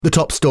The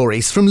top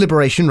stories from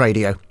Liberation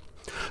Radio.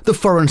 The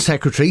Foreign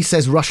Secretary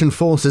says Russian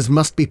forces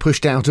must be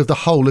pushed out of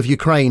the whole of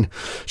Ukraine.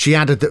 She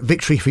added that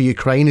victory for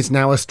Ukraine is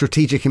now a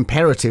strategic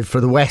imperative for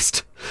the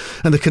West.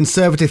 And the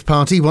Conservative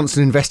Party wants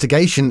an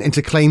investigation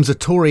into claims a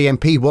Tory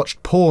MP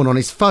watched porn on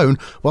his phone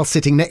while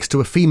sitting next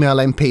to a female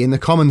MP in the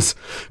Commons.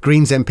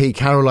 Greens MP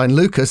Caroline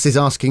Lucas is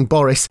asking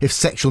Boris if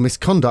sexual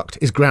misconduct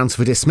is grounds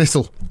for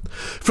dismissal.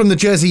 From the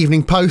Jersey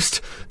Evening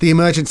Post, the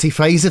emergency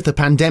phase of the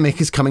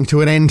pandemic is coming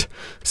to an end.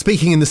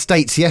 Speaking in the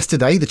States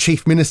yesterday, the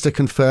Chief Minister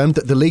confirmed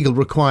that the legal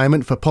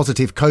requirement for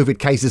positive COVID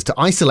cases to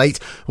isolate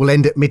will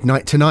end at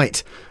midnight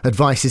tonight.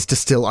 Advice is to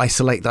still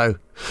isolate, though.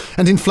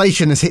 And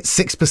inflation has hit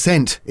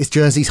 6%. It's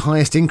Jersey's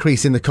highest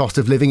increase in the cost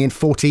of living in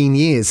 14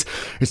 years.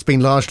 It's been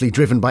largely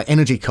driven by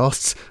energy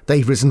costs.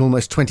 They've risen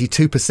almost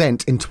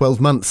 22% in 12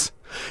 months.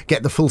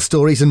 Get the full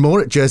stories and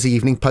more at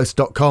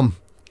jerseyeveningpost.com.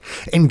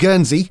 In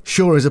Guernsey,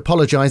 Shaw is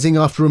apologising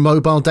after a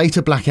mobile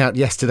data blackout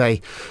yesterday.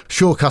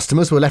 Shaw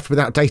customers were left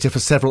without data for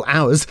several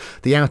hours.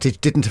 The outage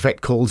didn't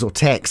affect calls or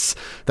texts.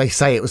 They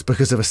say it was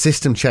because of a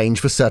system change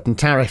for certain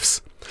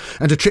tariffs.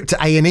 And a trip to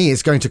A&E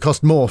is going to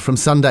cost more from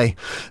Sunday.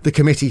 The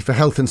Committee for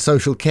Health and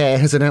Social Care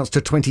has announced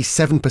a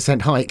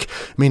 27% hike,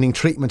 meaning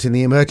treatment in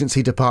the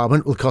emergency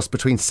department will cost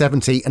between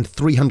 £70 and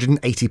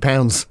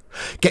 £380.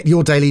 Get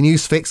your daily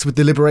news fix with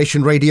the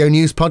Liberation Radio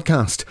News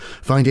podcast.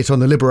 Find it on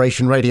the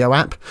Liberation Radio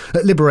app,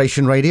 at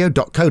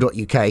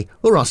liberationradio.co.uk,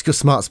 or ask your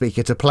smart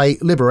speaker to play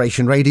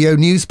Liberation Radio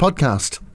News podcast.